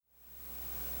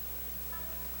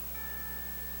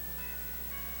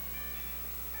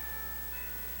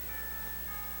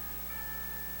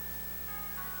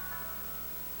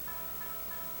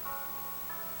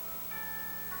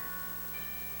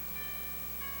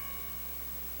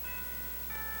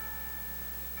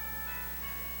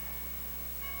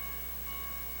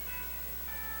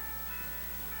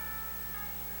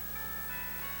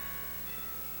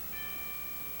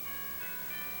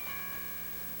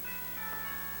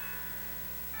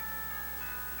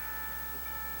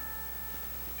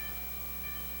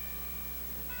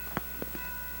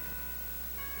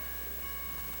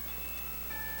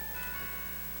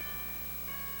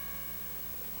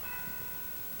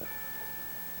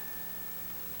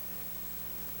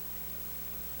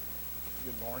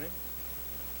Good morning.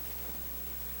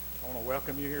 I want to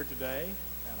welcome you here today,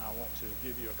 and I want to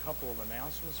give you a couple of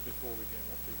announcements before we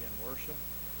begin worship.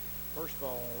 First of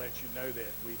all, I want to let you know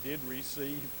that we did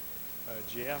receive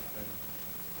Jeff and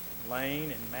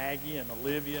Lane and Maggie and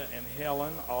Olivia and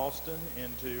Helen Austin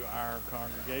into our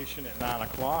congregation at 9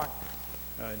 o'clock.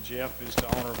 Jeff is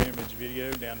the owner of Image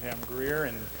Video downtown Greer,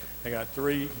 and they got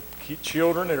 3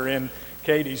 children that are in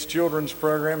Katie's children's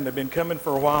program. They've been coming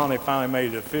for a while, and they finally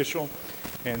made it official,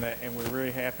 and we're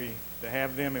really happy to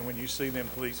have them. And when you see them,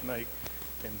 please make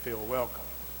them feel welcome.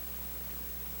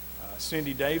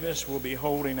 Cindy Davis will be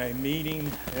holding a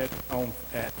meeting at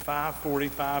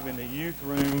 5:45 in the youth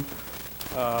room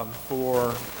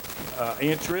for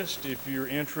interest. If you're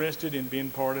interested in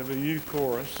being part of a youth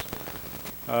chorus,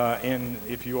 and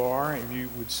if you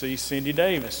would see Cindy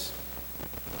Davis.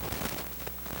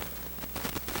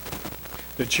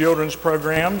 The children's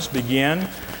programs begin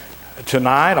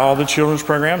tonight. All the children's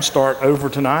programs start over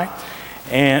tonight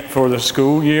and for the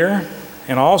school year.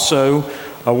 And also,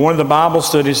 one of the Bible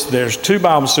studies, there's 2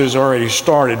 Bible studies already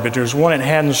started, but there's one that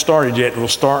hadn't started yet. It will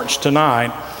start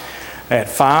tonight at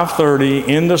 5:30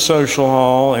 in the social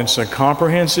hall. It's a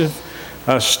comprehensive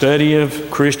study of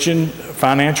Christian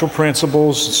financial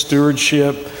principles,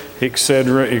 stewardship,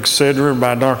 etc.,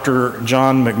 by Dr.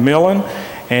 John McMillan.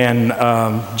 And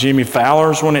Jimmy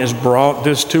Fowler's one has brought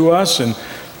this to us, and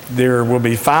there will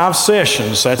be 5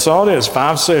 sessions. That's all it is,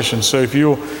 5 sessions. So if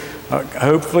you'll,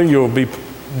 hopefully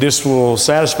this will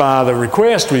satisfy the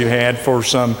request we've had for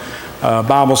some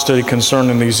Bible study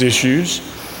concerning these issues.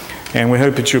 And we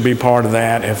hope that you'll be part of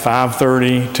that at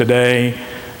 5:30 today.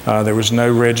 There was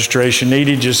no registration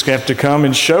needed. You just have to come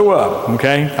and show up,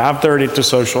 okay? 5:30 at the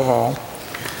social hall.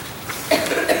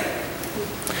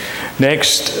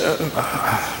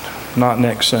 Not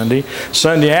next Sunday.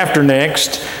 Sunday after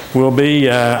next will be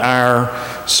our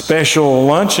special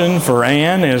luncheon for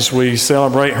Ann as we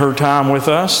celebrate her time with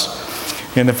us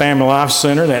in the Family Life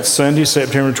Center. That's Sunday,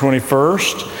 September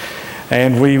 21st.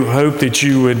 And we hope that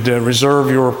you would reserve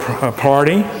your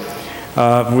party.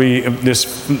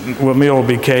 This meal will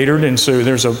be catered, and so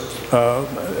there's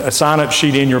a sign-up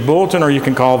sheet in your bulletin, or you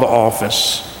can call the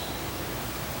office.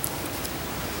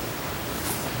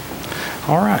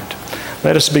 All right,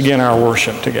 let us begin our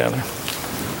worship together.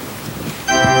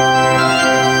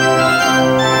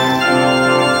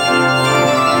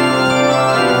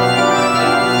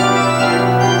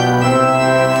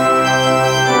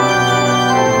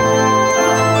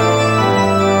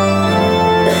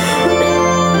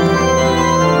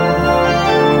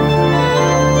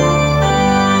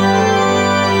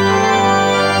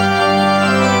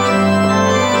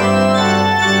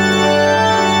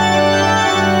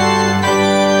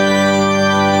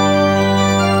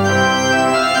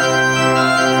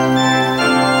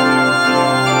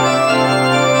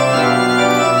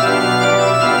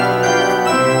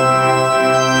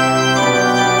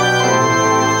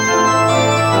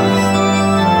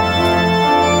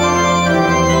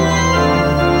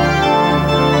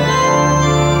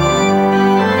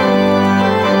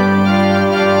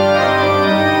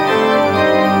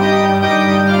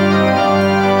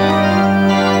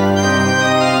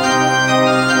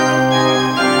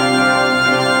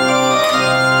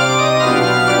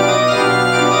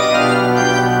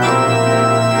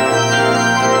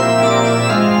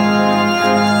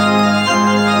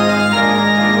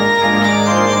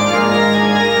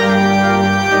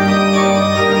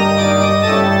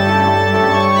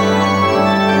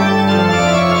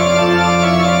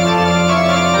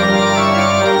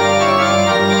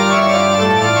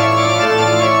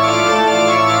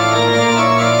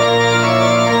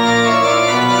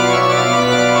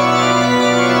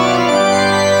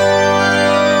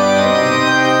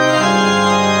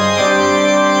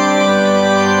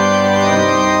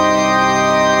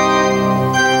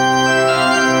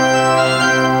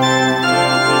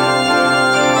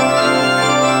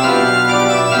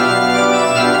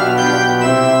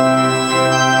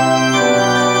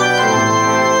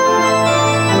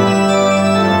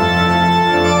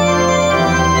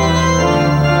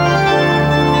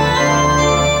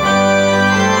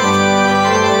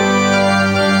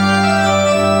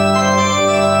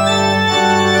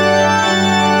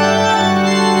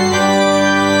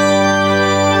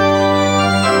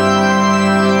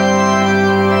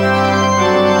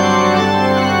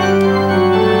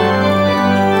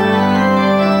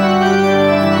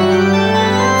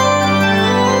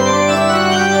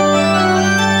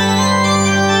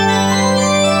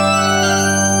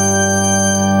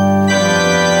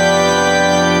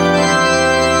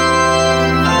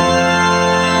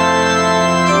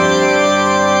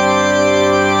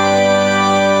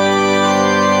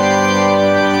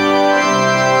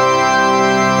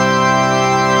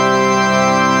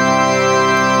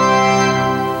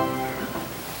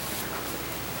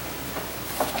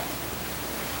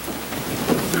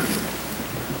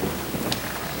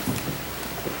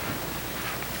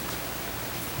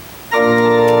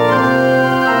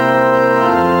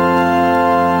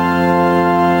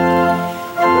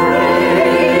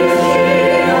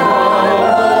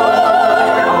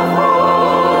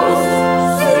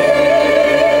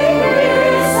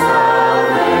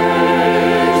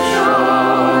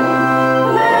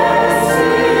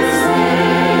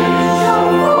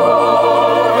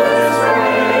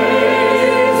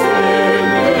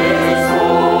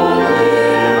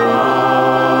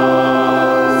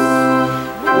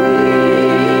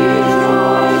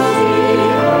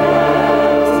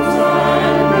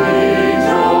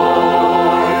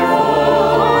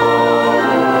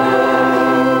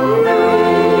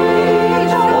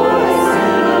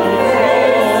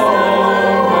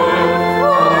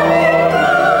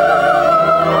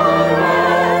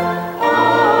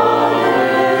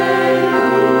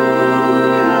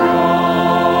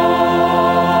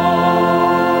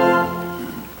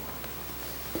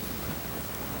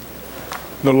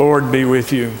 The Lord be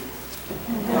with you.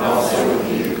 And also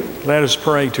with you. Let us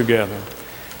pray together.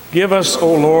 Give us,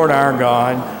 O Lord our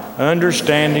God,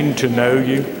 understanding to know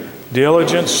you,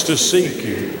 diligence to seek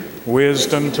you,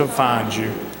 wisdom to find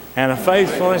you, and a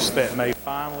faithfulness that may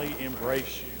finally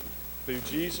embrace you. Through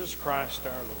Jesus Christ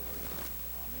our Lord.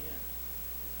 Amen.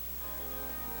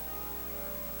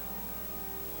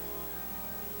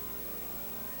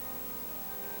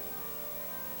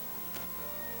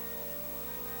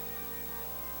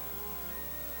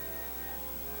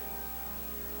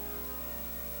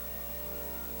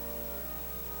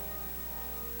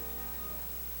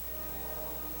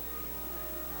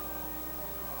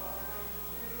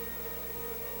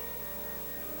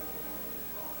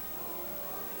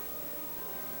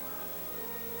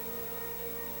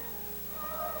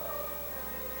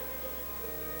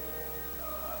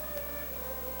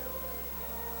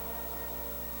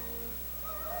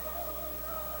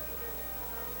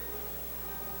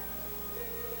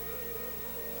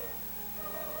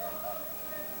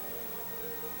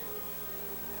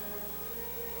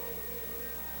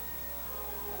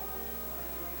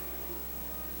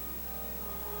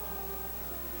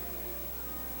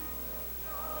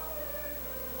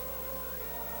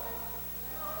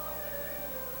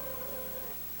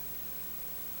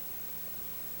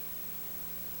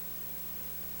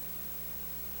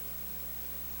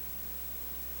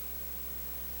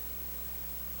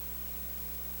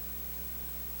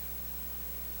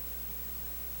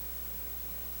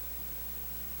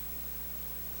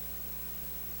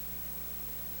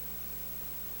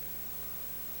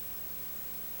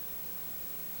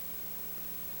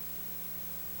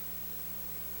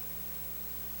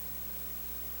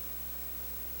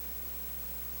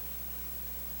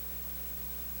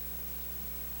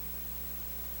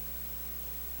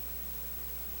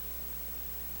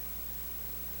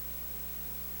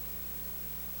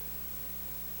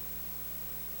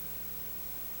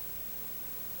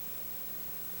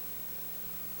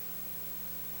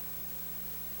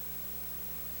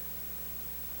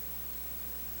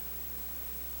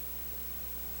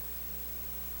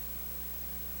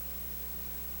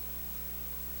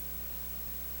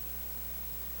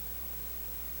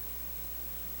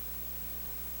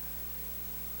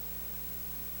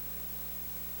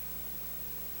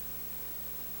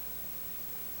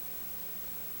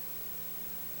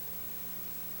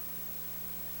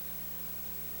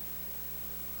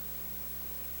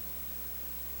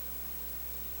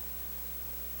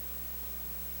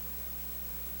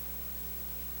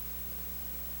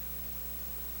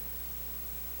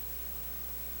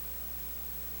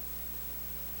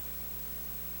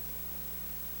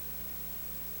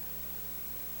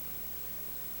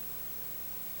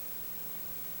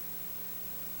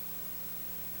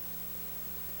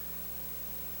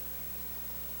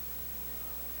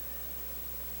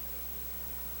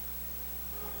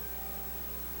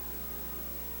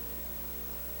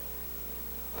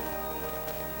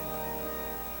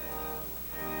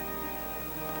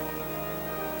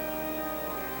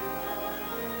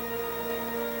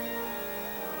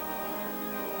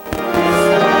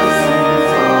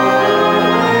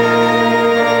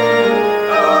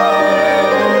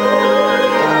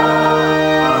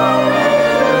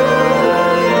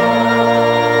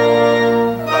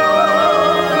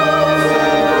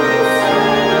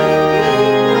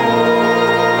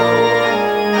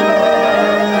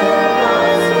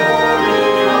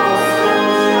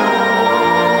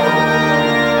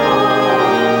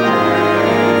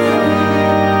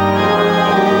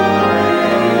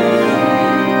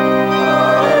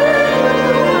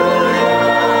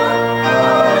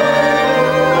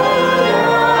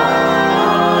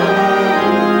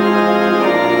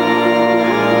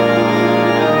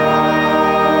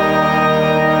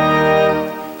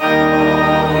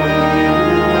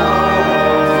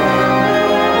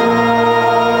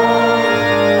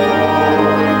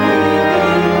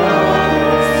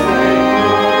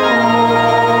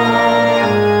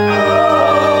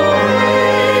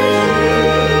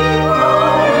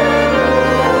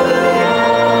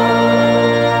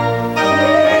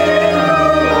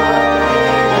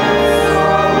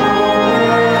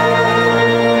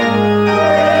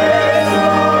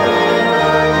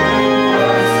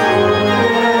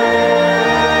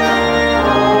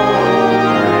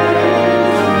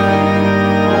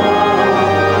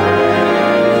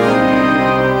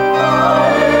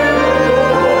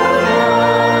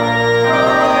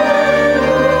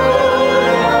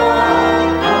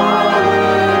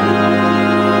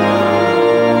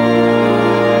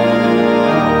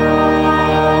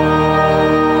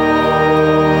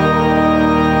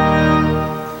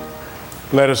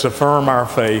 Let us affirm our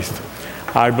faith.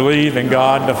 I believe in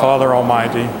God, the Father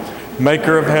Almighty,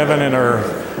 maker of heaven and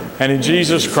earth, and in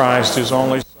Jesus Christ, his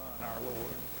only Son, our Lord,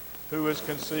 who was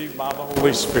conceived by the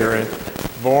Holy Spirit,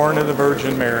 born of the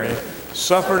Virgin Mary,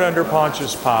 suffered under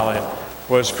Pontius Pilate,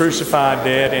 was crucified,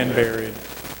 dead, and buried.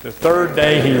 The third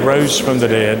day he rose from the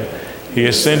dead. He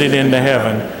ascended into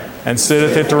heaven, and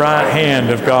sitteth at the right hand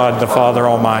of God the Father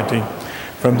Almighty.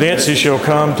 From thence he shall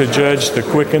come to judge the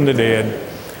quick and the dead.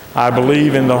 I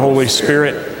believe in the Holy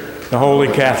Spirit, the Holy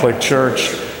Catholic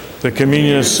Church, the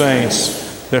communion of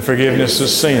saints, the forgiveness of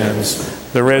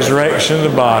sins, the resurrection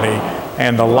of the body,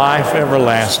 and the life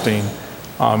everlasting.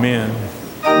 Amen.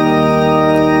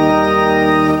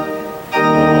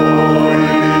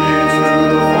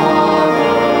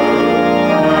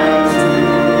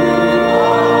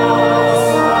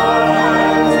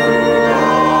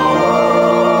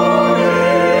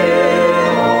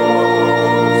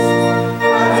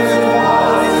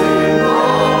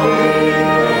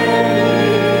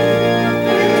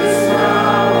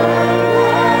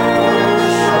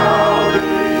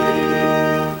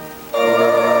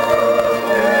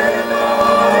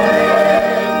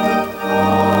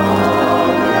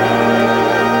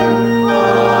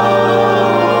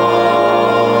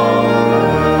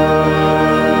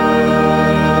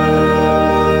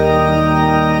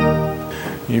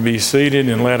 Be seated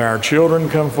and let our children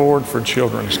come forward for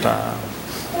children's time.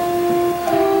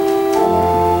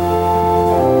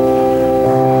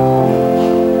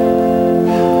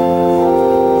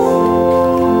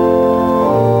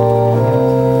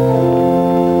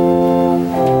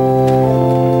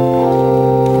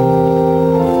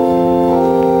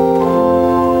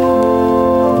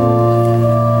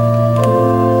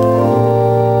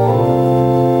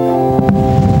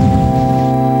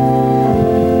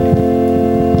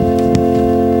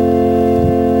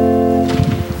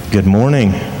 Good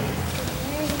morning.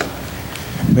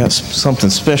 We've got something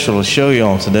special to show you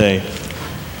all today.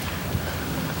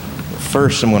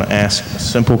 First, I'm going to ask a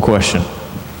simple question.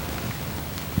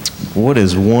 What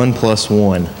is 1 plus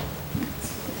 1?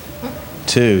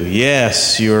 2.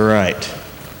 Yes, you're right.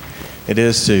 It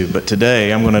is 2. But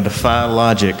today, I'm going to defy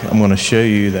logic. I'm going to show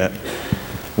you that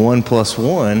 1 plus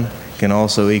 1 can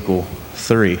also equal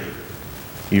 3.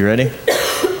 You ready?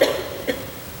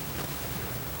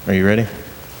 Are you ready?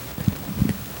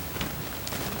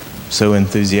 So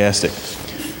enthusiastic. So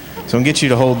I'm going to get you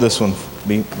to hold this one.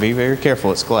 Be very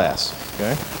careful. It's glass.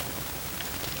 Okay?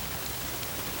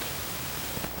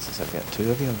 Since I've got 2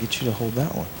 of you, I'll get you to hold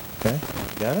that one. Okay?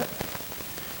 You got it?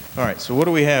 All right. So what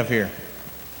do we have here?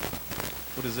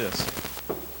 What is this?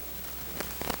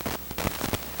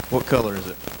 What color is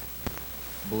it?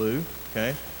 Blue.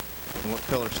 Okay. And what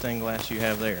color stained glass do you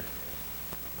have there?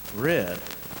 Red.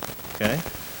 Okay.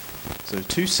 So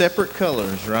 2 separate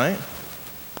colors, right?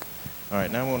 All right,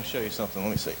 now I want to show you something.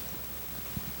 Let me see. See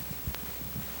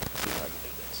if I can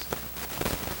do this.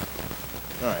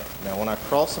 All right, now when I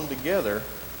cross them together,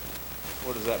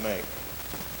 what does that make?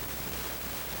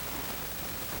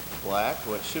 Black.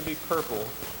 Well, it should be purple.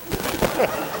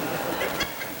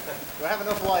 Do I have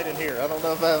enough light in here? I don't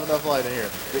know if I have enough light in here.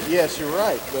 But yes, you're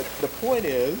right. But the point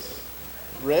is,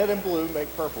 red and blue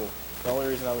make purple. The only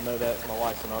reason I would know that is my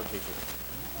wife's an art teacher.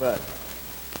 But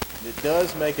it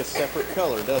does make a separate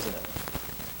color, doesn't it?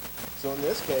 So in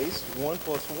this case, 1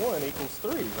 plus 1 equals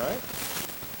 3, right?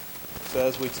 So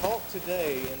as we talk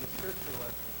today in the scripture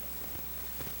lesson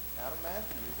out of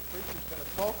Matthew, the preacher's going to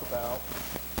talk about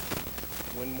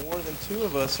when more than 2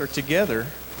 of us are together,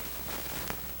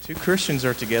 2 Christians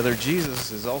are together,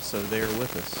 Jesus is also there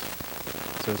with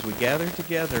us. So as we gather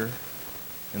together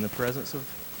in the presence of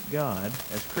God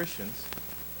as Christians,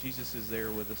 Jesus is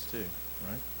there with us too,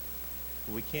 right?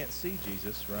 Well, we can't see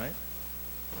Jesus, right?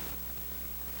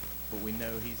 But we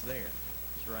know he's there.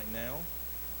 Because right now,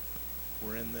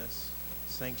 we're in this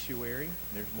sanctuary.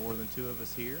 There's more than 2 of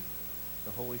us here.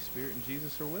 The Holy Spirit and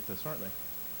Jesus are with us, aren't they?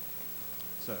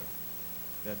 So,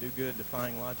 did I do good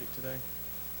defying logic today?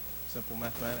 Simple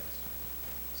mathematics?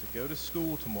 So go to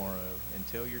school tomorrow and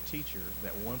tell your teacher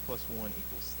that 1 plus 1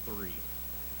 equals 3.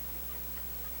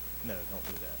 No, don't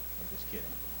do that. I'm just kidding.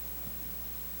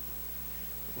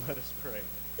 Let us pray.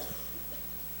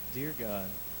 Dear God,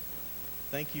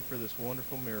 thank you for this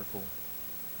wonderful miracle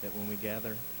that when we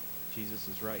gather, Jesus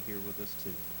is right here with us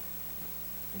too.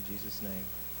 In Jesus' name,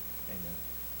 amen.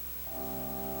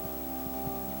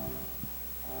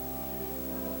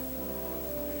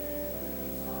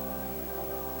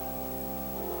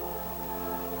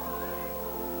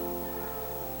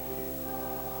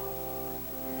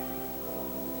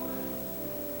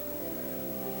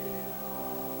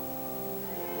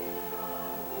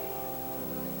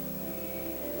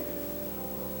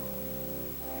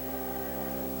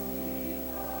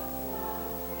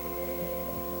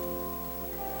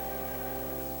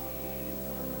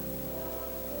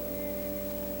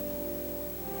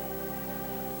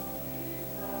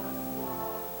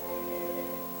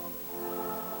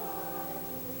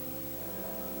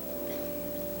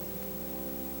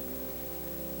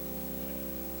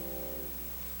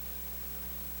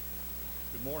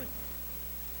 Good morning.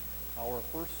 Our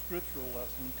first scriptural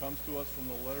lesson comes to us from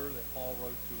the letter that Paul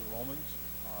wrote to the Romans.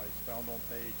 It's found on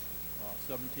page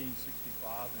 1765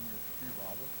 in your Pew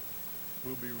Bible.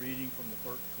 We'll be reading from the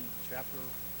 13th chapter,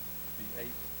 the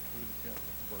 8th through the 10th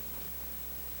verses.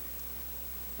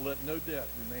 Let no debt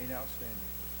remain outstanding,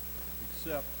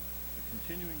 except the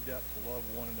continuing debt to love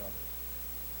one another.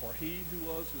 For he who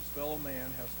loves his fellow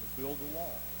man has fulfilled the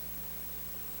law.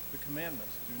 The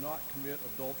commandments: do not commit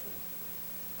adultery,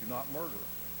 do not murder,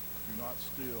 do not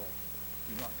steal,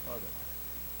 do not covet,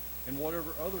 and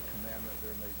whatever other commandment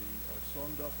there may be are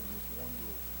summed up in this one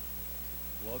rule: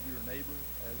 love your neighbor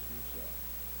as yourself.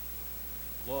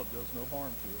 Love does no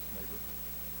harm to its neighbor.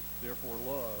 Therefore,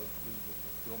 love is the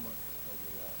fulfillment of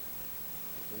the law.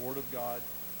 The word of God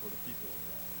for the people of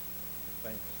God.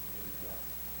 Thanks be to God.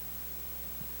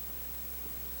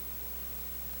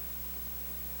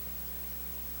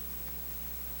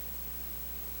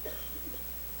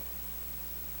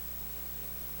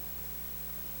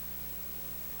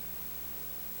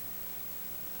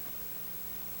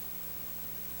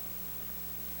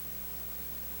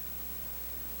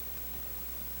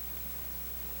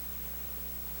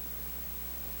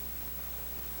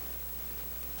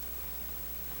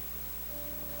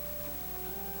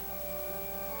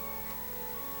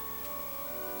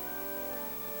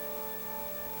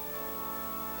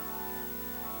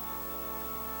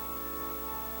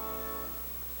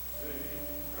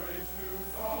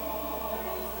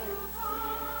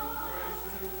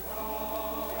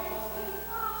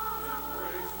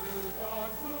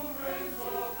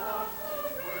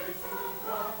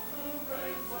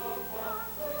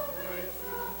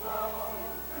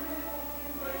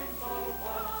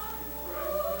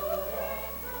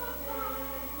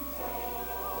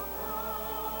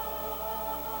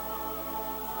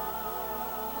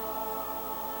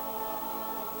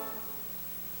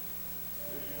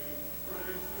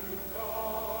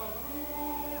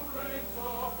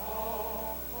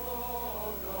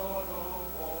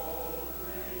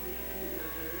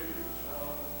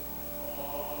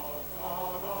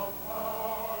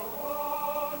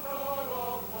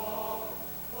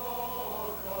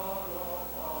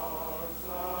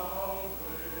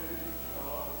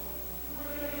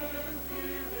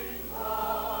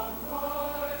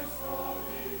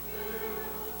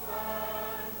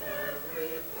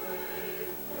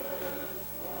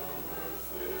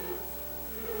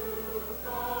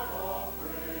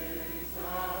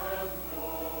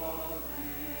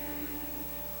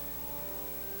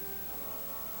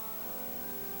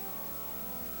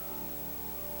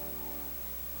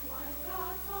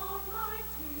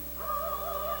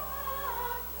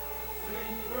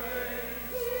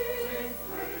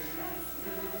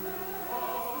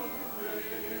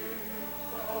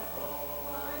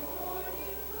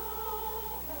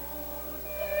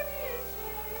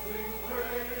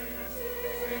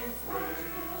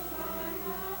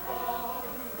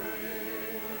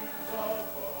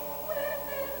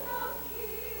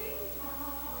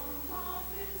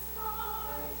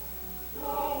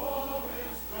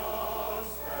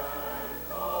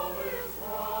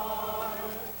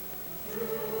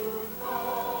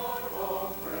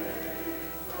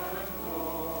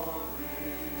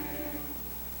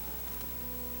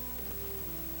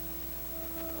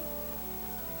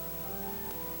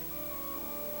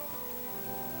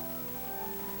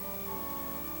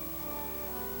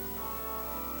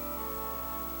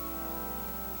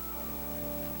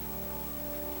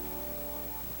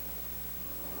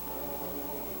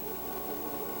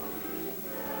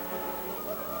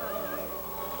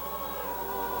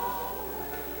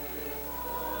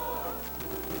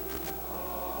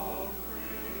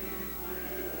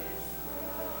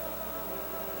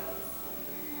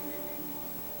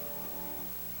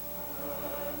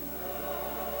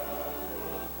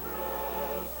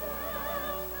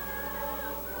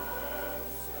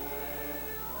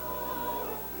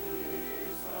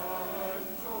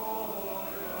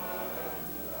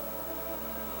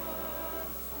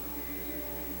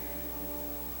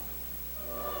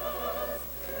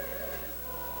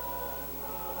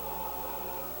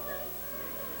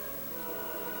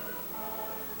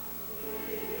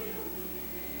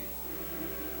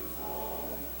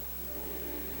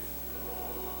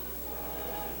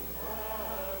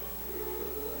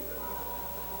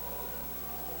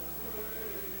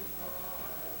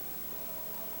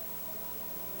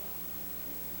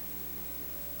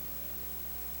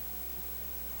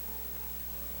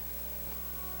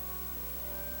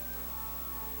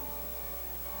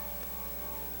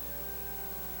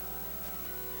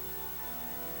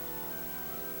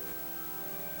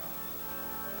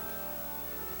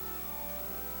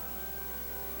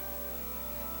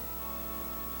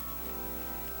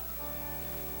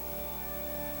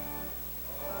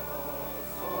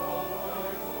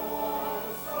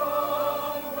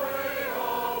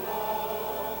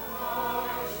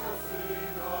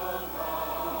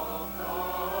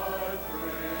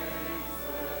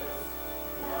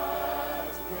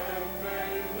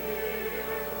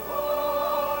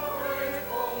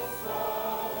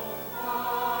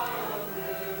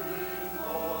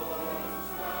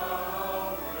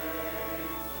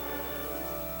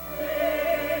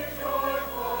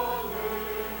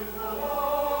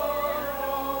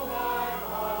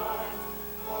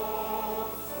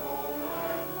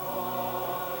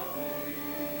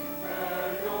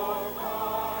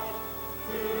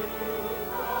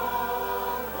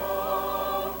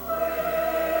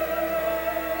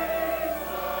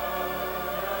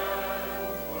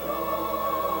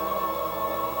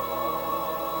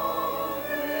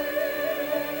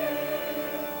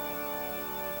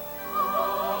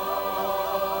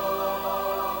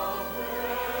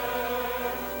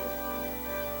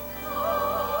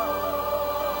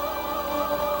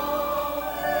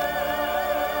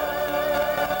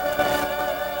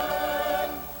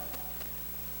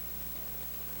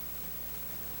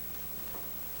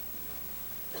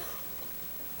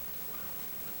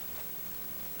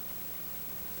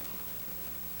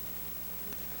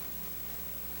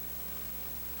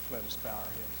 let us bow our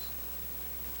heads.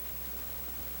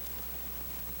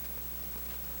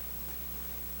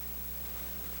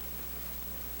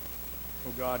 O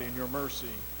God, in your mercy,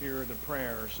 hear the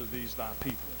prayers of these thy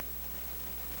people.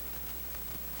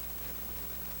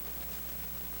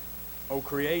 O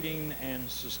creating and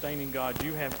sustaining God,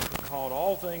 you have called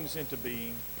all things into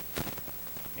being,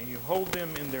 and you hold them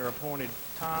in their appointed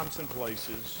times and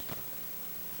places.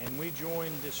 And we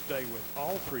join this day with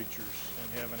all creatures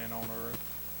in heaven and on earth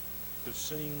to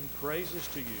sing praises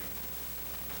to you.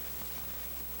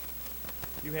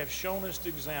 You have shown us the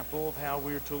example of how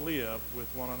we're to live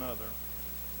with one another.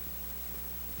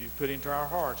 You've put into our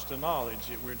hearts the knowledge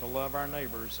that we're to love our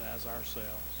neighbors as ourselves.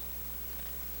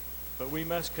 But we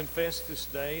must confess this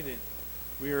day that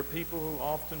we are people who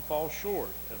often fall short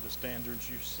of the standards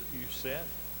you set.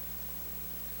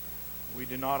 We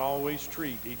do not always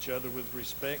treat each other with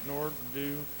respect, nor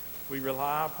do we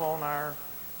rely upon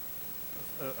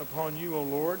you, O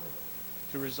Lord,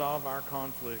 to resolve our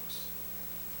conflicts.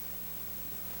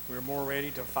 We're more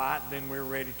ready to fight than we're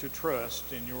ready to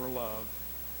trust in your love.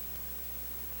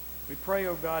 We pray,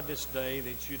 O God, this day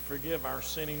that you'd forgive our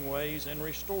sinning ways and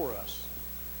restore us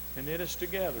and knit us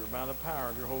together by the power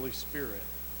of your Holy Spirit.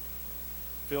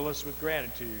 Fill us with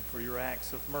gratitude for your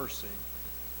acts of mercy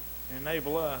and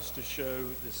enable us to show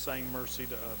the same mercy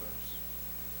to others.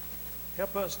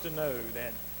 Help us to know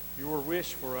that your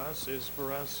wish for us is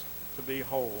for us to be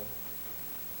whole,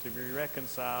 to be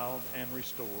reconciled and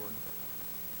restored.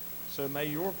 So may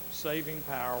your saving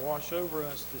power wash over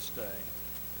us this day,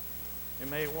 and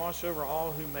may it wash over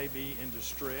all who may be in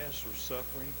distress or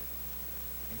suffering,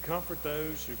 and comfort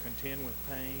those who contend with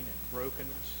pain and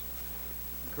brokenness.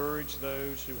 Encourage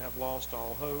those who have lost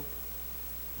all hope.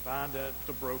 Bind up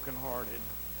the brokenhearted.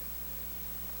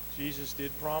 Jesus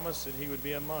did promise that he would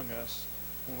be among us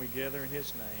when we gather in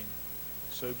his name.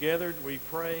 So gathered we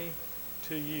pray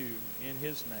to you in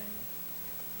his name,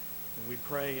 and we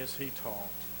pray as he taught.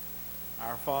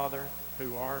 Our Father,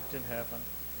 who art in heaven,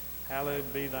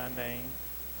 hallowed be thy name.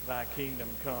 Thy kingdom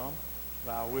come,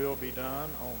 thy will be done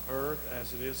on earth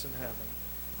as it is in heaven.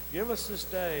 Give us this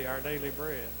day our daily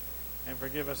bread, and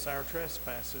forgive us our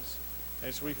trespasses,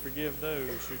 as we forgive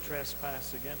those who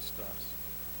trespass against us.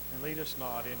 And lead us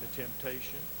not into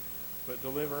temptation, but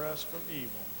deliver us from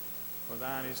evil. For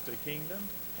thine is the kingdom,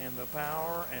 and the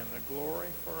power, and the glory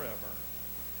forever.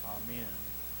 Amen.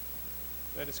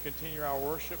 Let us continue our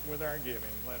worship with our giving.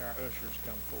 Let our ushers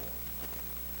come forward.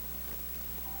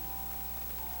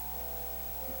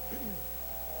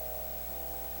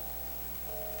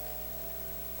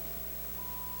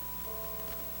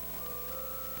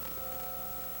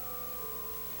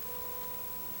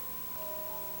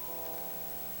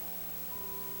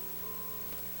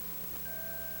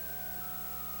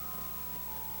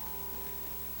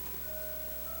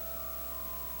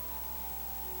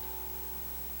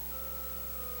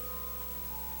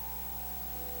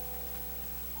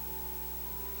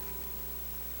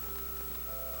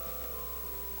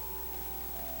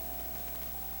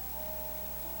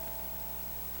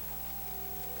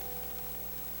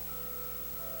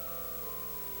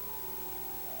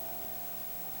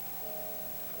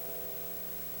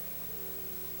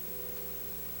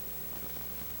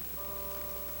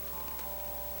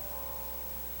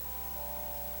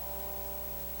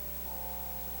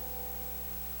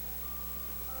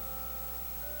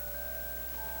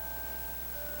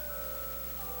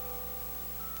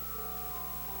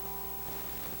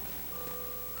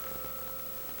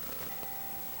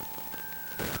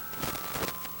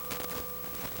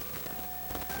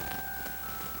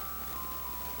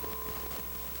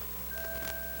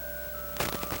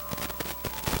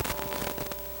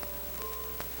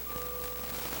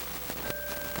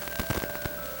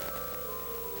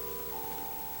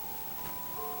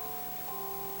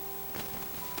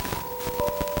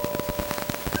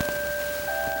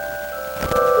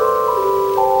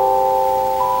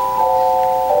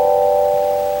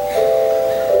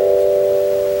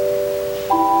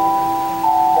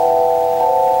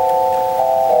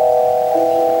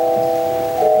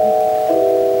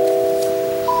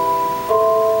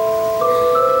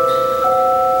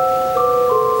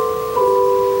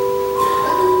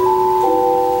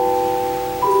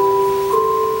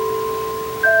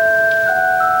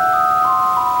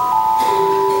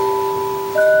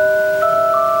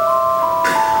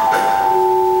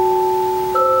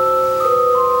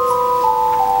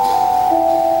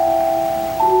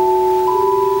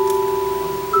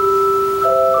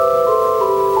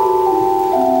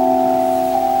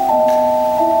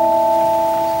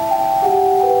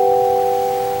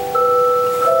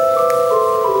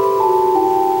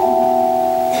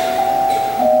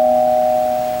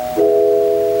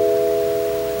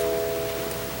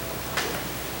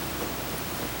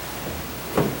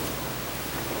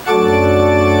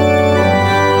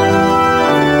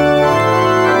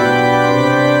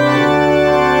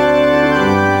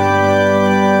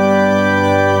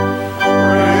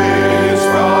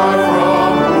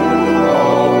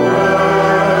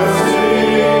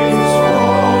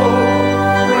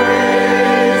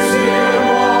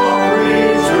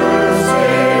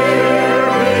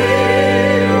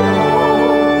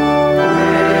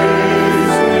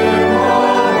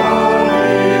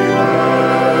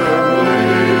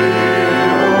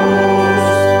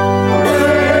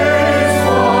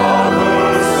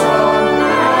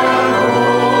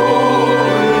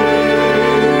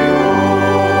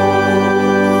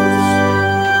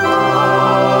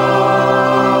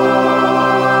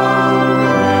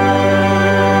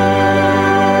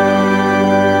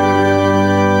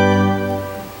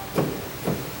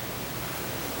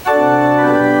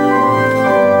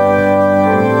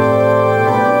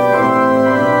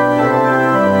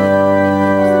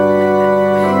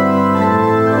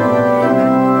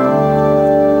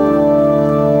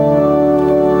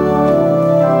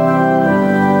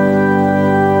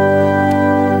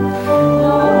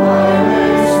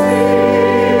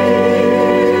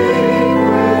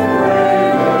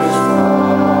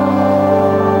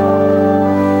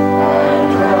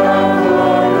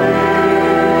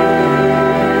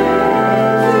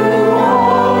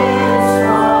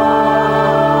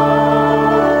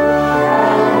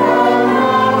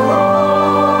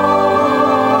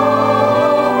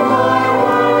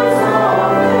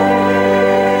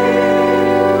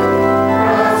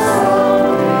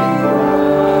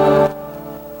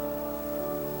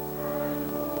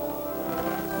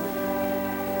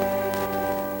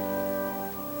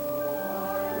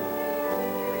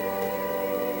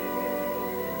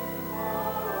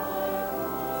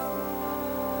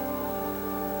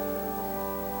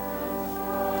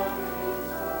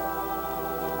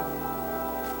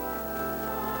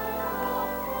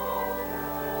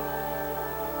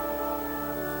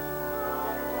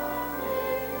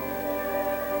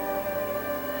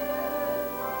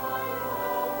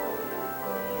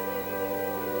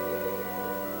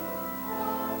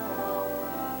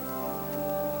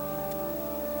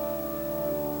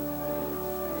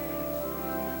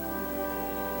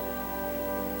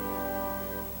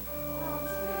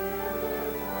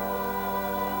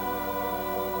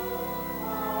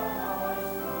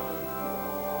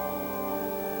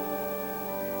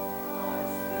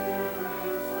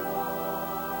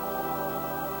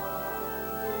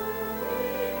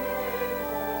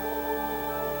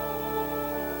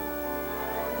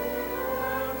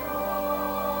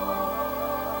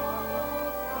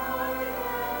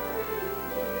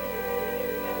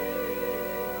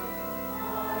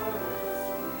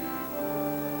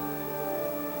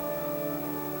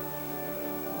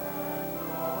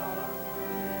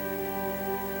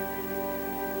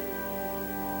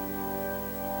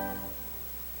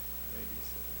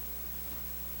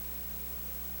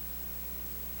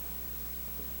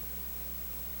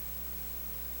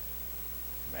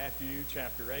 Matthew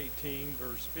chapter 18,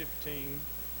 verse 15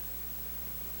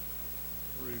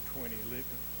 through 20.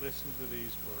 Listen to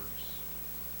these words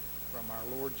from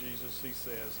our Lord Jesus. He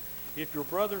says, "If your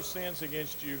brother sins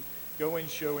against you, go and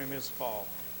show him his fault,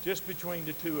 just between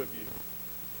the two of you.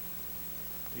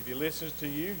 If he listens to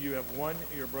you, you have won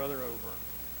your brother over.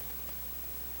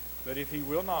 But if he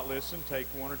will not listen, take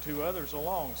one or two others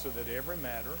along, so that every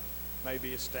matter may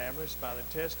be established by the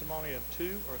testimony of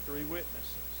 2 or 3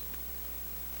 witnesses.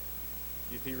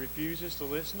 If he refuses to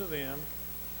listen to them,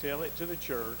 tell it to the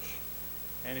church.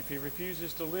 And if he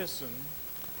refuses to listen,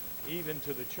 even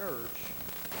to the church,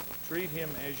 treat him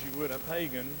as you would a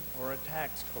pagan or a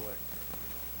tax collector.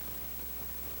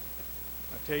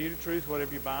 I tell you the truth,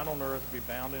 whatever you bind on earth will be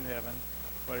bound in heaven.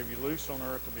 Whatever you loose on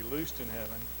earth will be loosed in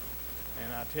heaven.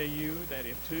 And I tell you that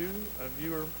if 2 of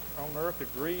you are on earth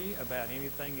agree about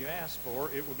anything you ask for,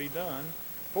 it will be done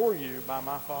for you by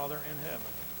my Father in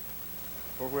heaven.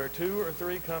 For where 2 or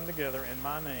 3 come together in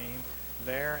my name,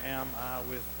 there am I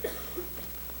with them."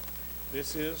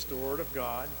 This is the word of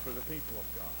God for the people of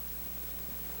God.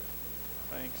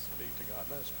 Thanks be to God.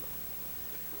 Let's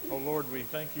pray. Oh Lord, we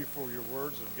thank you for your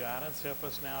words of guidance. Help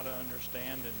us now to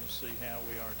understand and to see how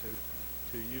we are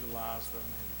to utilize them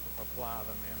and apply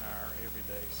them in our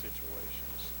everyday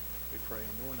situations. We pray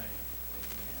in your name.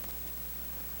 Amen.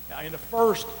 Now, in the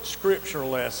first scripture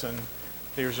lesson,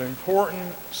 there's an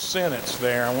important sentence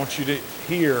there I want you to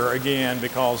hear again,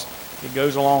 because it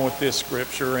goes along with this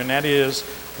scripture, and that is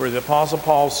where the Apostle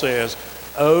Paul says,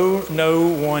 "Owe no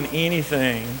one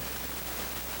anything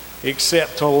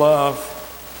except to love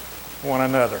one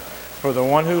another. For the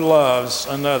one who loves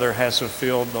another has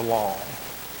fulfilled the law."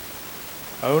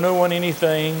 Owe no one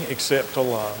anything except to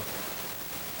love.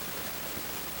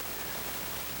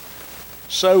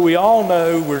 So we all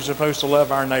know we're supposed to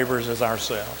love our neighbors as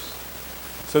ourselves.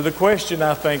 So the question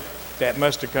I think that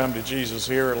must have come to Jesus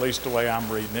here, at least the way I'm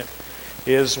reading it,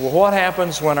 is, well, what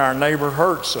happens when our neighbor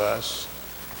hurts us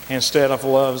instead of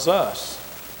loves us?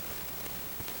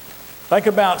 Think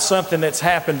about something that's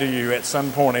happened to you at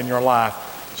some point in your life,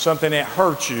 something that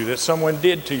hurt you, that someone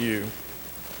did to you.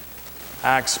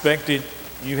 I expected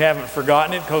you haven't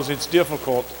forgotten it, because it's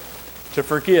difficult to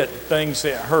forget things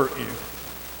that hurt you.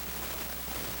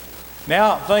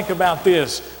 Now think about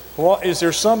this. Is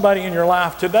there somebody in your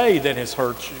life today that has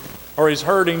hurt you or is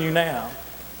hurting you now?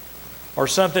 Or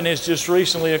something that's just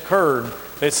recently occurred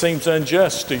that seems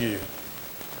unjust to you?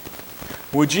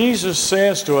 Well, Jesus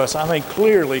says to us, I think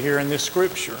clearly here in this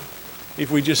scripture, if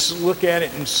we just look at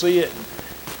it and see it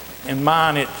and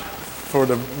mine it for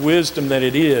the wisdom that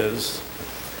it is,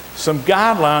 some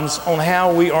guidelines on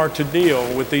how we are to deal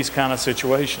with these kind of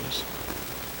situations.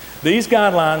 These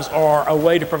guidelines are a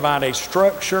way to provide a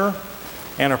structure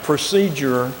and a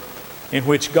procedure in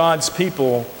which God's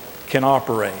people can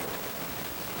operate.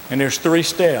 And there's 3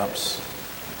 steps.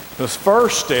 The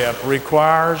first step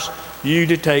requires you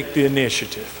to take the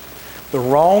initiative. The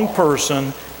wrong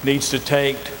person needs to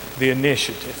take the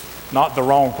initiative. Not the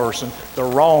wrong person, the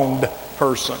wronged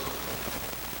person.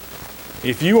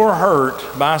 If you are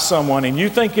hurt by someone and you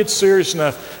think it's serious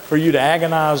enough for you to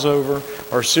agonize over,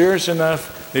 or serious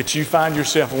enough that you find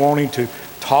yourself wanting to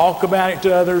talk about it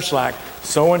to others, like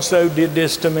so-and-so did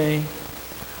this to me,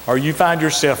 or you find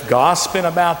yourself gossiping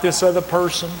about this other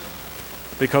person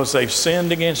because they've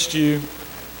sinned against you,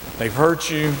 they've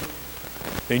hurt you,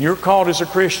 then you're called as a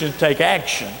Christian to take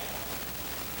action.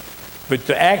 But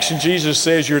the action Jesus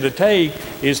says you're to take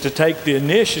is to take the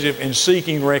initiative in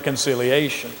seeking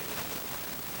reconciliation.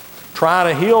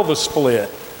 Try to heal the split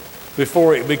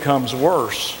before it becomes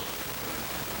worse.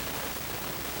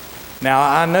 Now,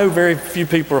 I know very few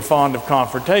people are fond of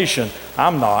confrontation.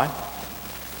 I'm not.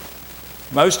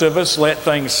 Most of us let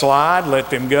things slide, let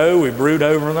them go, we brood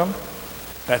over them.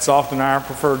 That's often our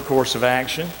preferred course of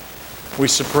action. We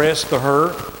suppress the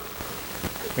hurt.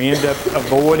 We end up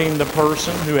avoiding the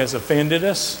person who has offended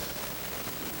us.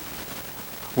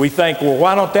 We think, well,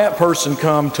 why don't that person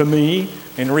come to me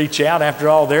and reach out? After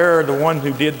all, they're the one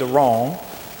who did the wrong.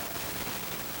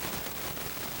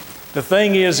 The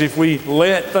thing is, if we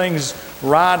let things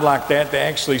ride like that, they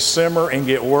actually simmer and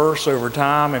get worse over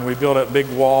time, and we build up big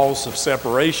walls of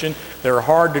separation that are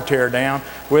hard to tear down,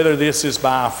 whether this is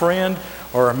by a friend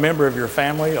or a member of your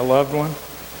family, a loved one.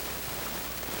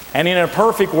 And in a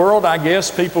perfect world, I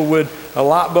guess people would, a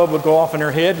light bulb would go off in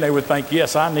their head and they would think,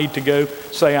 yes, I need to go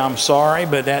say I'm sorry,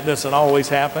 but that doesn't always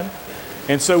happen.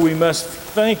 And so we must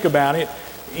think about it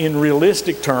in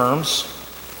realistic terms,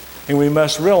 and we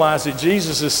must realize that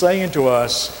Jesus is saying to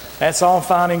us, that's all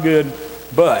fine and good,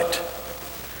 but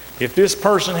if this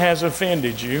person has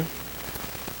offended you,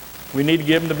 We need to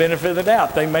give them the benefit of the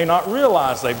doubt. They may not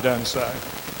realize they've done so.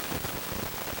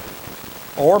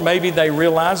 Or maybe they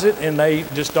realize it and they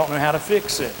just don't know how to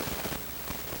fix it.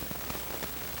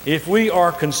 If we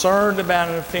are concerned about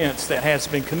an offense that has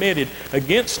been committed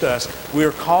against us, we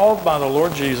are called by the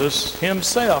Lord Jesus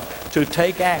Himself to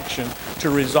take action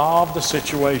to resolve the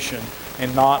situation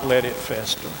and not let it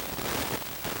fester.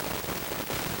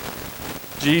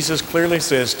 Jesus clearly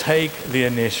says, take the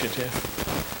initiative.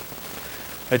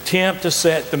 Attempt to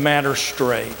set the matter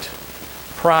straight,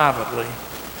 privately,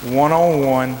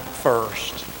 one-on-one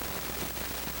first.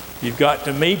 You've got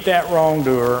to meet that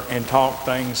wrongdoer and talk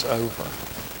things over.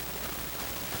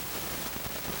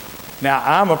 Now,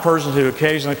 I'm a person who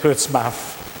occasionally puts my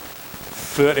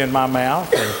foot in my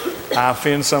mouth and I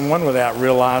offend someone without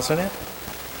realizing it.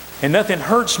 And nothing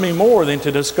hurts me more than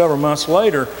to discover months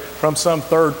later from some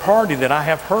third party that I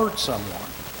have hurt someone.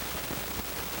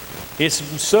 It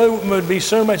would be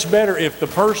so much better if the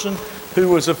person who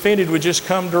was offended would just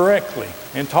come directly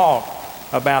and talk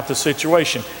about the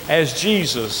situation, as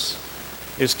Jesus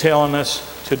is telling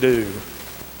us to do.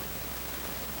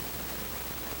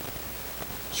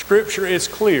 Scripture is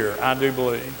clear, I do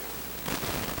believe.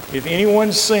 If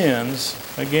anyone sins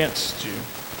against you,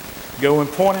 go and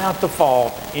point out the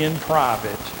fault in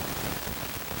private.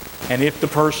 And if the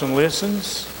person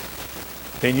listens,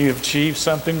 then you have achieved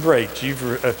something great.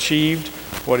 You've achieved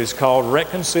what is called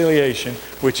reconciliation,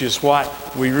 which is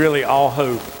what we really all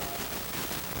hope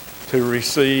to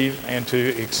receive and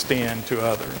to extend to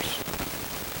others.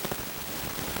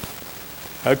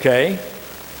 Okay,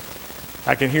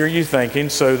 I can hear you thinking,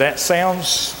 so that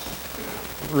sounds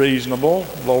reasonable,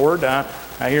 Lord.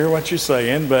 I hear what you're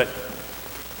saying, but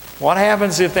what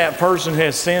happens if that person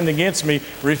has sinned against me,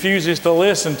 refuses to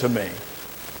listen to me?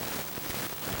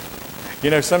 You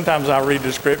know, sometimes I read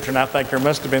the scripture and I think there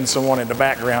must have been someone in the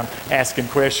background asking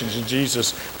questions and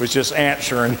Jesus was just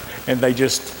answering, and they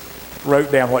just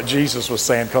wrote down what Jesus was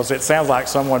saying, because it sounds like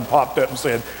someone popped up and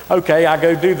said, okay, I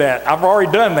go do that. I've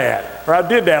already done that. Or I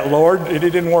did that, Lord, and it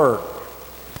didn't work.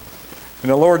 And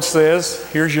the Lord says,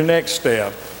 here's your next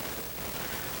step.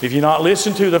 If you're not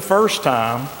listened to the first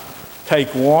time, take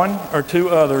one or two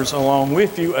others along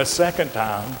with you a second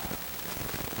time.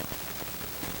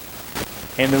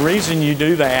 And the reason you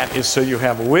do that is so you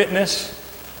have a witness,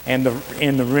 and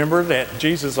remember that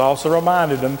Jesus also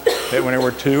reminded them that when there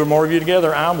were two or more of you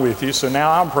together, I'm with you, so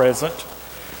now I'm present.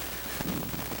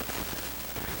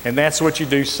 And that's what you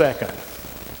do second.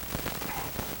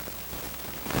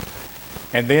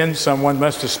 And then someone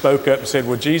must have spoke up and said,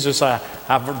 well, Jesus,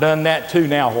 I've done that too,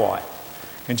 now what?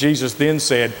 And Jesus then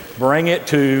said, bring it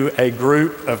to a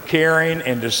group of caring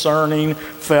and discerning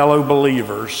fellow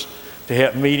believers to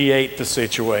help mediate the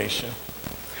situation.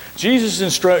 Jesus'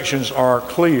 instructions are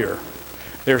clear.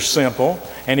 They're simple.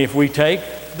 And if we take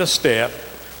the step,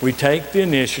 we take the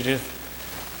initiative,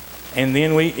 and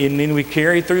then we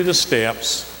carry through the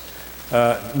steps,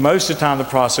 most of the time the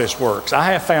process works.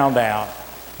 I have found out,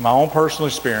 my own personal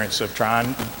experience of trying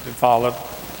to follow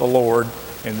the Lord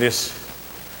in this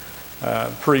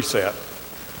precept,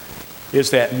 is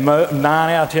that 9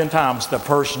 out of 10 times the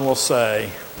person will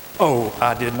say, oh,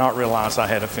 I did not realize I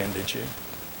had offended you.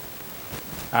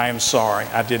 I am sorry.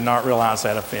 I did not realize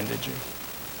that offended you.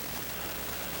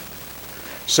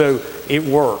 So it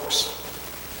works.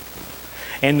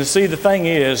 And to see, the thing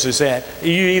is that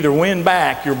you either win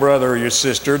back your brother or your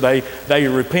sister, they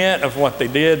repent of what they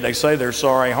did, they say they're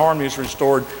sorry, harmony is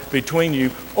restored between you,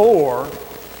 or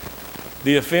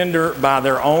the offender, by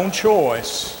their own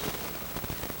choice,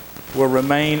 will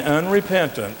remain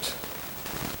unrepentant,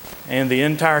 and the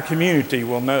entire community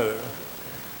will know.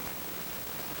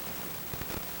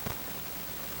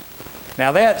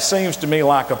 Now that seems to me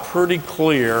like a pretty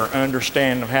clear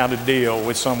understanding of how to deal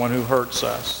with someone who hurts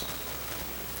us.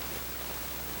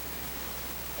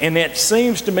 And it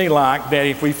seems to me like that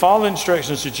if we follow the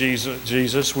instructions of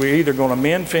Jesus, we're either going to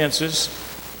mend fences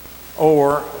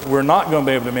or we're not going to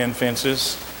be able to mend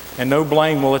fences, and no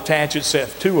blame will attach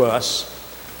itself to us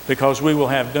because we will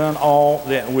have done all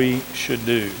that we should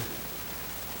do.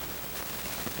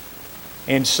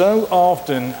 And so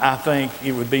often I think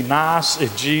it would be nice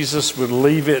if Jesus would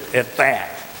leave it at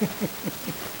that.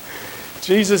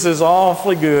 Jesus is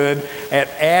awfully good at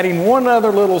adding one other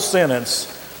little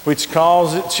sentence which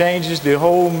changes the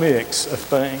whole mix of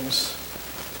things.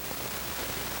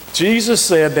 Jesus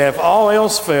said that if all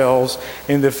else fails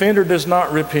and the offender does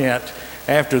not repent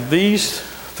after these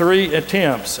 3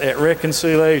 attempts at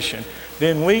reconciliation,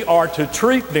 then we are to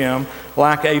treat them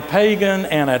like a pagan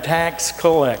and a tax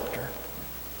collector.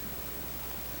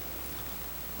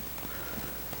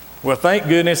 Well, thank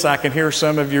goodness I can hear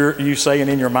some of you saying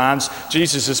in your minds,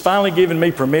 Jesus has finally given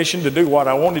me permission to do what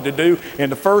I wanted to do in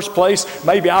the first place.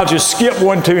 Maybe I'll just skip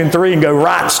 1, 2, and 3 and go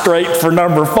right straight for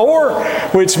number 4,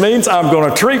 which means I'm going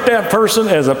to treat that person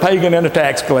as a pagan and a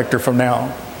tax collector from now on.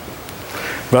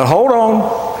 But hold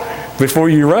on. Before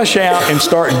you rush out and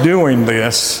start doing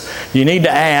this, you need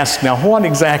to ask, now what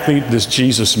exactly does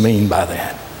Jesus mean by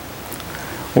that?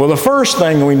 Well, the first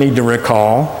thing we need to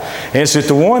recall is that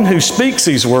the one who speaks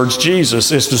these words,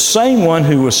 Jesus, is the same one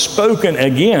who was spoken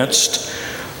against,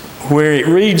 where it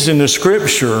reads in the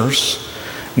Scriptures,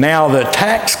 now the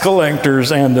tax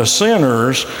collectors and the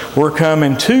sinners were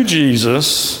coming to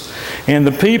Jesus, and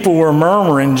the people were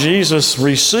murmuring. Jesus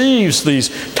receives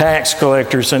these tax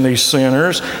collectors and these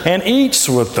sinners and eats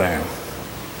with them.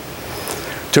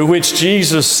 To which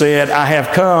Jesus said, I have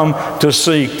come to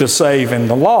seek the saving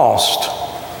the lost.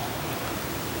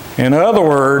 In other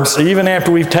words, even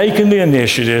after we've taken the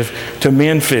initiative to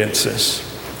mend fences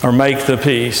or make the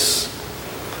peace,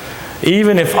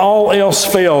 even if all else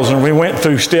fails and we went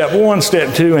through step 1,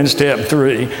 step 2, and step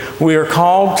 3, we are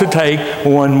called to take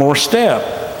one more step.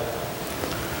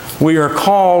 We are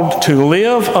called to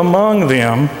live among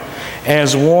them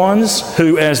as ones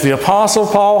who, as the Apostle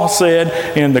Paul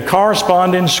said in the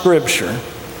corresponding Scripture,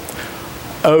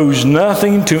 owes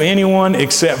nothing to anyone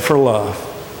except for love.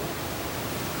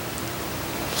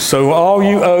 So all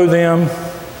you owe them,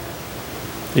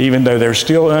 even though they're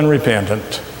still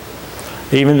unrepentant,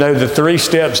 even though the 3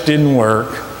 steps didn't work,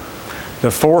 the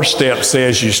 4th step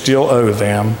says you still owe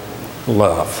them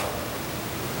love.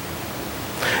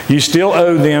 You still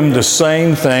owe them the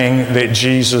same thing that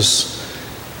Jesus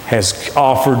has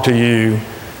offered to you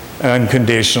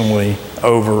unconditionally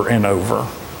over and over.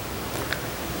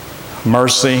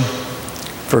 Mercy,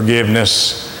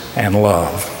 forgiveness, and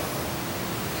love.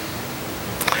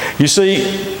 You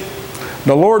see,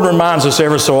 the Lord reminds us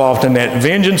ever so often that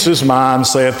vengeance is mine,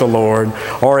 saith the Lord.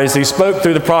 Or as he spoke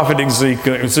through the prophet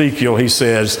Ezekiel, he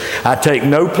says, I take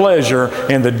no pleasure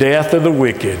in the death of the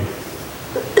wicked,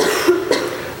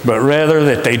 but rather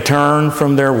that they turn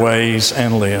from their ways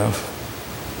and live.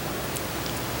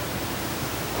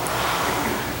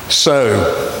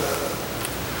 So,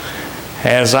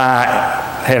 as I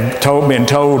have been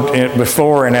told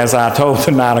before, and as I told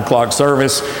the 9 o'clock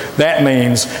service, that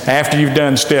means after you've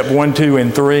done step 1, 2,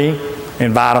 and 3,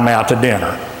 invite them out to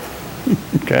dinner.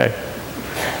 Okay?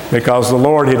 Because the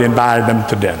Lord had invited them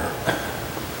to dinner.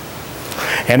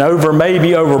 And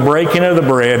maybe over breaking of the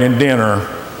bread and dinner,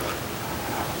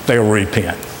 they'll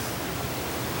repent.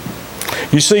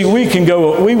 You see, we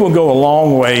will go a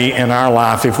long way in our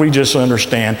life if we just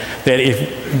understand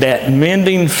that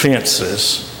mending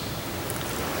fences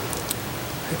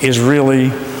is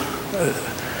really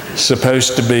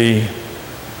supposed to be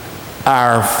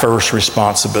our first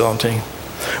responsibility.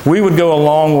 We would go a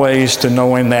long ways to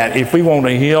knowing that if we want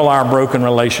to heal our broken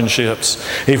relationships,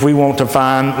 if we want to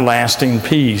find lasting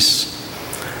peace,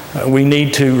 we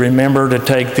need to remember to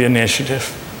take the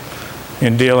initiative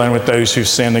in dealing with those who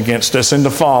sin against us and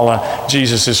to follow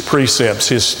Jesus' precepts,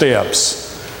 his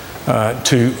steps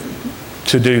to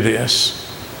do this.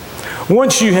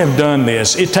 Once you have done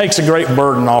this, it takes a great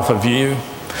burden off of you,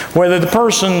 whether the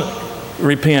person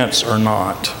repents or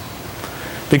not.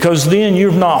 Because then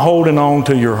you're not holding on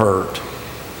to your hurt.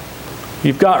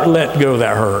 You've got to let go of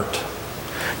that hurt.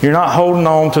 You're not holding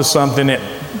on to something that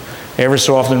every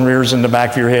so often rears in the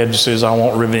back of your head and says, I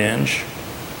want revenge.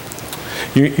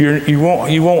 You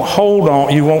won't hold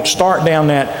on, you won't start down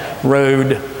that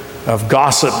road of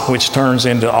gossip, which turns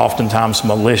into oftentimes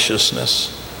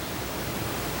maliciousness.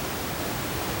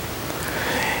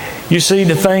 You see,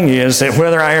 the thing is that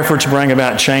whether our efforts bring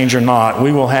about change or not,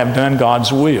 we will have done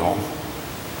God's will.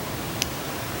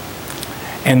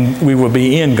 And we will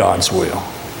be in God's will.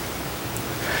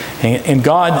 And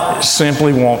God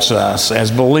simply wants us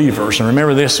as believers, and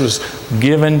remember this was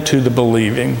given to the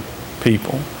believing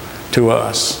people, to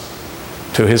us,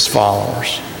 to his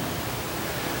followers.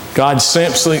 God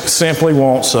simply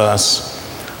wants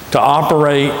us to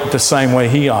operate the same way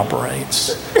he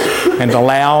operates and to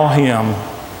allow him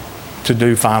to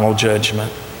do final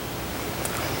judgment.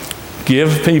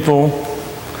 Give people,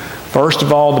 first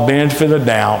of all, the benefit of the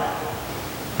doubt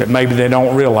that maybe they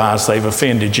don't realize they've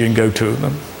offended you and go to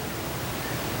them.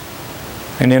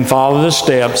 And then follow the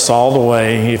steps all the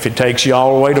way. If it takes you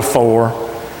all the way to 4,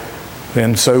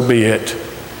 then so be it.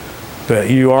 But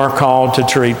you are called to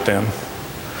treat them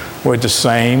with the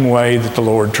same way that the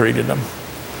Lord treated them.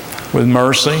 With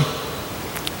mercy,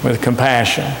 with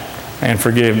compassion, and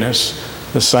forgiveness.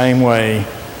 The same way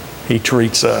he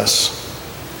treats us.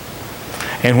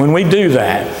 And when we do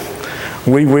that,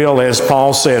 We will, as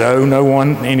Paul said, owe no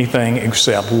one anything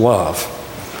except love.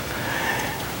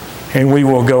 And we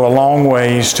will go a long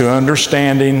ways to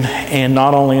understanding, and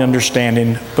not only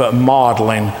understanding, but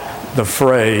modeling the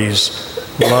phrase,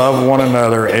 love one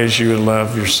another as you would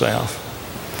love yourself.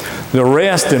 The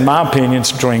rest, in my opinion,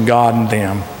 is between God and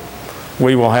them.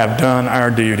 We will have done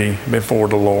our duty before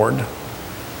the Lord.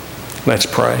 Let's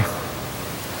pray.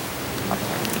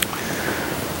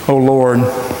 Oh Lord,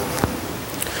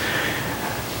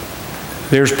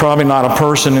 there's probably not a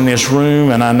person in this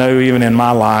room, and I know even in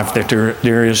my life that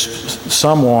there is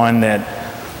someone that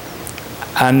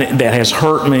has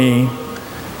hurt me.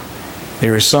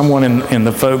 There is someone in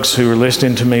the folks who are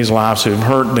listening to me's lives who have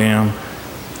hurt them,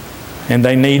 and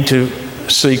they need to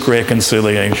seek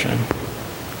reconciliation.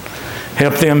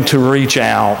 Help them to reach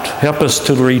out. Help us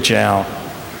to reach out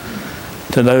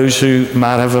to those who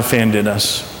might have offended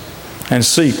us and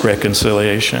seek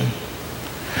reconciliation.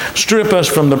 Strip us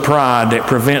from the pride that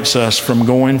prevents us from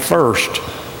going first,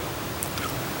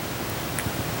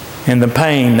 and the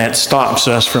pain that stops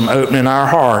us from opening our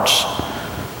hearts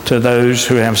to those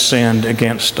who have sinned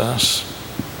against us.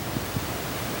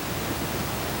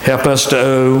 Help us to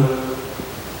owe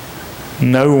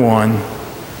no one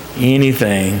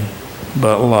anything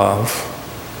but love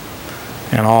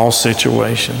in all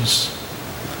situations.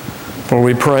 For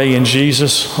we pray in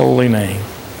Jesus' holy name.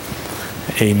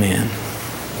 Amen.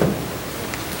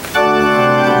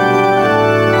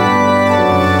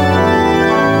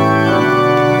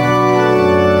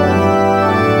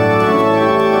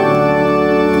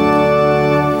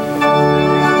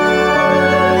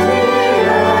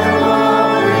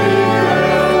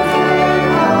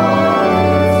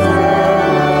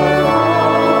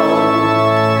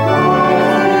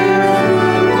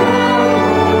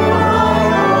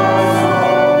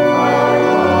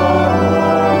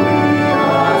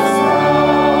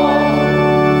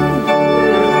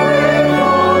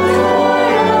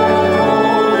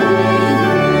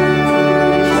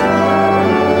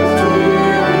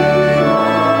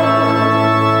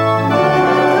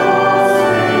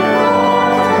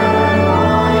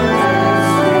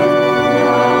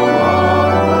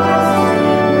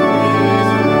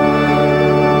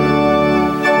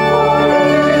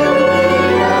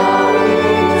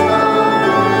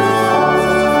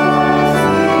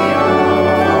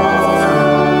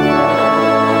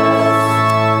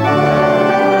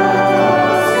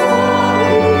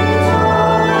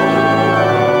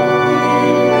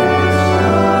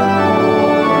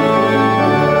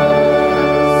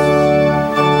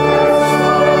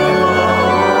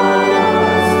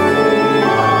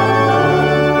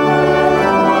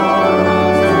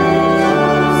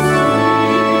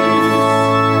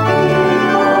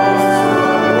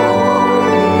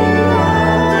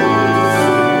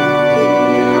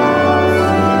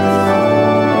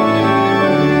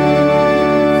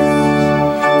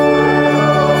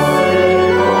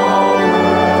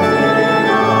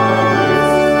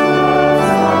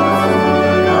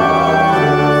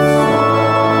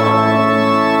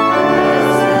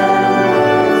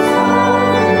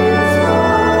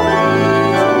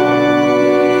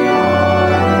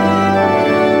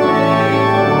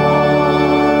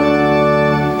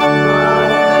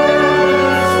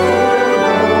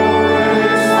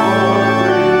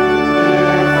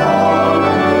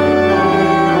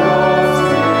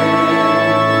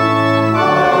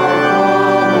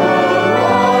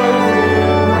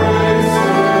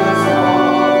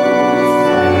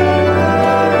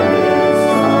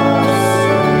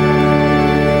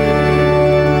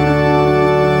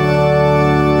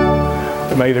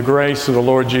 May the grace of the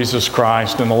Lord Jesus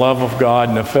Christ and the love of God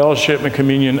and the fellowship and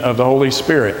communion of the Holy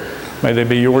Spirit, may they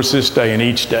be yours this day and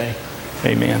each day.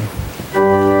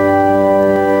 Amen.